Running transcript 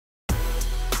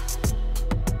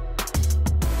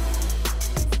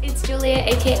Julia,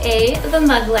 aka The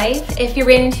Mug Life. If you're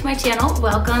brand new to my channel,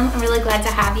 welcome. I'm really glad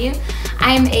to have you.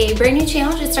 I'm a brand new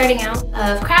channel just starting out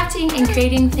of crafting and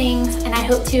creating things, and I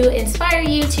hope to inspire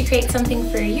you to create something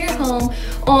for your home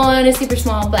on a super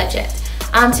small budget.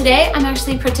 Today I'm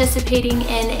actually participating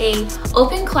in a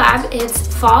open collab.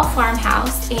 It's Fall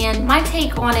Farmhouse, and my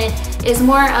take on it is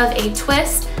more of a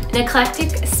twist, an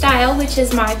eclectic style, which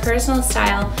is my personal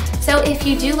style. So if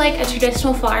you do like a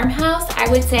traditional farmhouse, I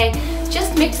would say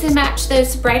just mix and match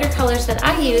those brighter colors that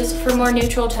I use for more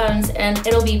neutral tones, and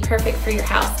it'll be perfect for your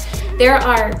house. There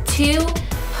are two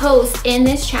hosts in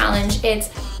this challenge. It's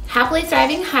Happily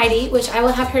Thriving Heidi, which I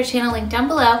will have her channel linked down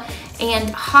below, and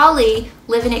Holly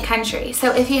Living It Country.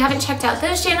 So if you haven't checked out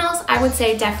those channels, I would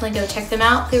say definitely go check them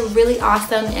out. They're really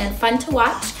awesome and fun to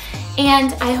watch.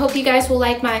 And I hope you guys will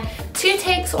like my two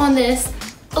takes on this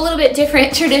a little bit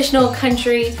different traditional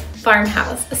country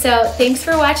farmhouse. So thanks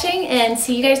for watching and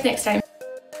see you guys next time.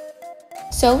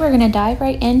 So we're gonna dive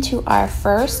right into our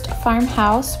first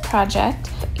farmhouse project.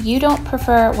 If you don't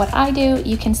prefer what I do,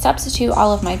 you can substitute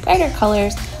all of my brighter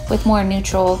colors with more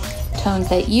neutral tones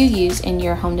that you use in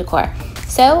your home decor.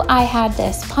 So I had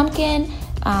this pumpkin,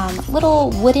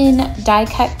 little wooden die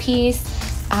cut piece,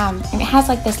 and it has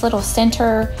like this little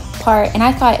center part, and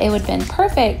I thought it would have been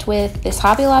perfect with this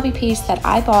Hobby Lobby piece that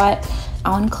I bought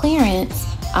on clearance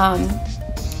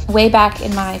way back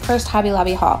in my first Hobby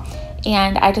Lobby haul.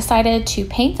 And I decided to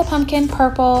paint the pumpkin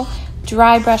purple,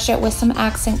 dry brush it with some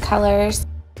accent colors.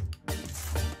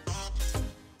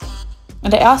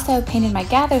 And I also painted my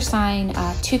gather sign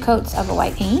 2 coats of a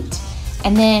white paint.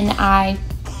 And then I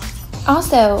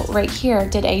also right here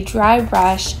did a dry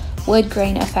brush wood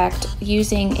grain effect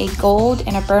using a gold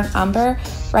and a burnt umber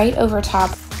right over top.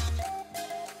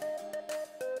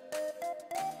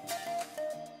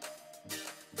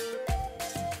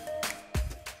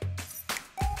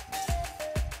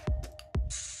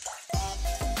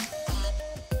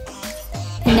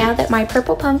 Now that my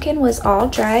purple pumpkin was all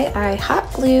dry, I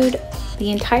hot glued the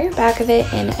entire back of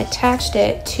it and attached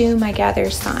it to my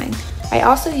gather sign. I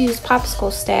also used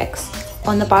popsicle sticks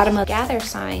on the bottom of the gather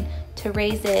sign to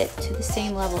raise it to the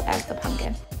same level as the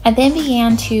pumpkin. I then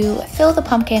began to fill the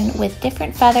pumpkin with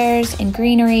different feathers and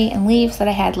greenery and leaves that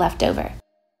I had left over.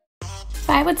 If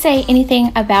I would say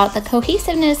anything about the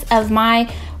cohesiveness of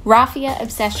my raffia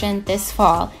obsession this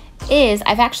fall, is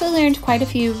I've actually learned quite a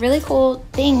few really cool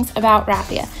things about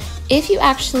raffia. If you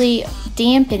actually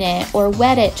dampen it or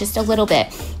wet it just a little bit,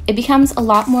 it becomes a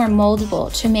lot more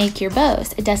moldable to make your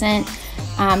bows. It doesn't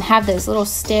have those little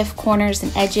stiff corners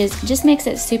and edges. It just makes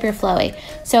it super flowy.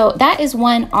 So that is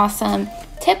one awesome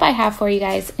tip I have for you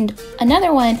guys. And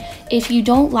another one, if you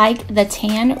don't like the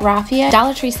tan raffia,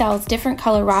 Dollar Tree sells different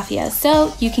color raffia,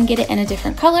 so you can get it in a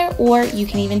different color, or you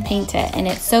can even paint it and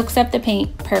it soaks up the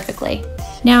paint perfectly.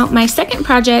 Now, my second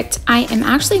project, I am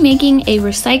actually making a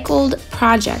recycled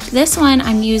project. This one,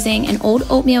 I'm using an old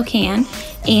oatmeal can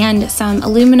and some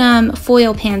aluminum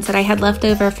foil pans that I had left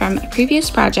over from a previous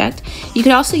project. You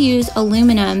could also use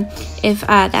aluminum if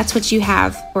that's what you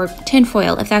have, or tin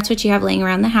foil if that's what you have laying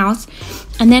around the house.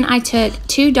 And then I took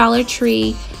 2 Dollar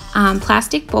Tree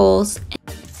plastic bowls.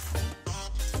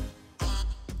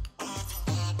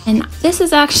 And this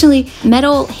is actually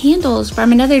metal handles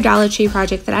from another Dollar Tree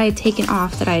project that I had taken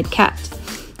off that I had kept.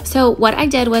 So what I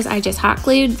did was I just hot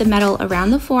glued the metal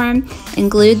around the form and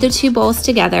glued the 2 bowls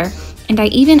together. And I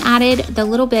even added the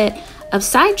little bit of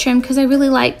side trim because I really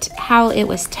liked how it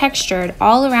was textured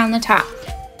all around the top.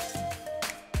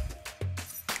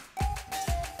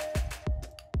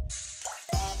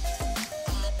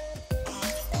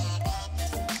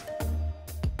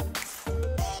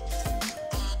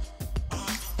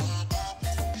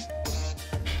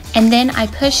 And then I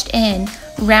pushed in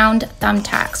round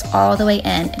thumbtacks all the way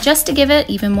in, just to give it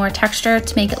even more texture,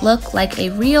 to make it look like a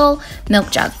real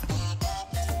milk jug.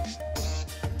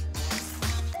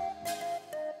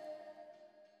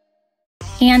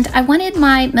 And I wanted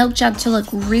my milk jug to look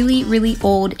really, really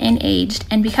old and aged.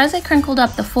 And because I crinkled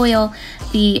up the foil,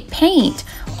 the paint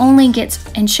only gets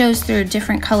and shows through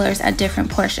different colors at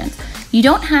different portions. You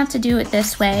don't have to do it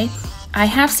this way. I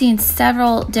have seen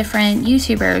several different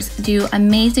YouTubers do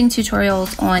amazing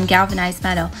tutorials on galvanized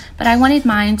metal, but I wanted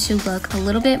mine to look a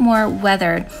little bit more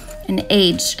weathered and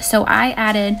aged. So I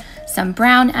added some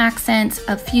brown accents,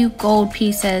 a few gold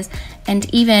pieces,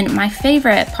 and even my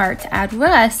favorite part to add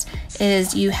rust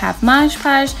is you have Mod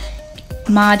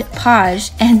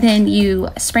Podge, and then you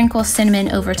sprinkle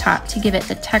cinnamon over top to give it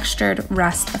the textured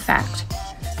rust effect.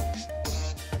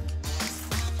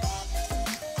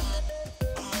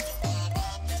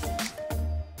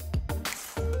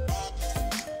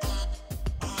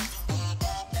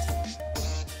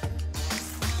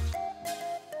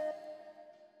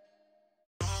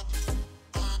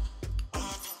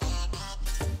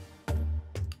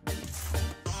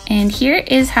 And here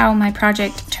is how my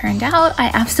project turned out. I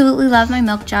absolutely love my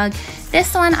milk jug.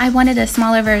 This one, I wanted a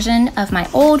smaller version of my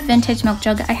old vintage milk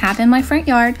jug I have in my front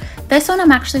yard. This one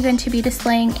I'm actually going to be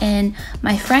displaying in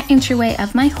my front entryway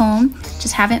of my home.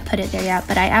 Just haven't put it there yet,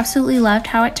 but I absolutely loved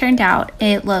how it turned out.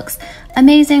 It looks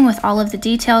amazing with all of the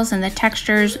details and the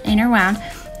textures in and around.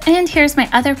 And here's my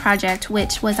other project,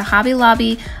 which was a Hobby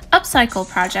Lobby upcycle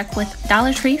project with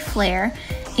Dollar Tree flair.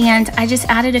 And I just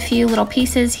added a few little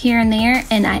pieces here and there,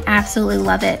 and I absolutely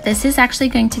love it. This is actually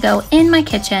going to go in my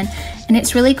kitchen, and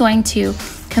it's really going to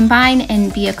combine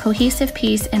and be a cohesive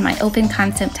piece in my open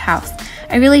concept house.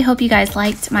 I really hope you guys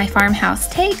liked my farmhouse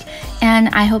take, and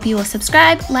I hope you will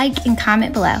subscribe, like, and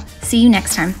comment below. See you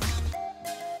next time.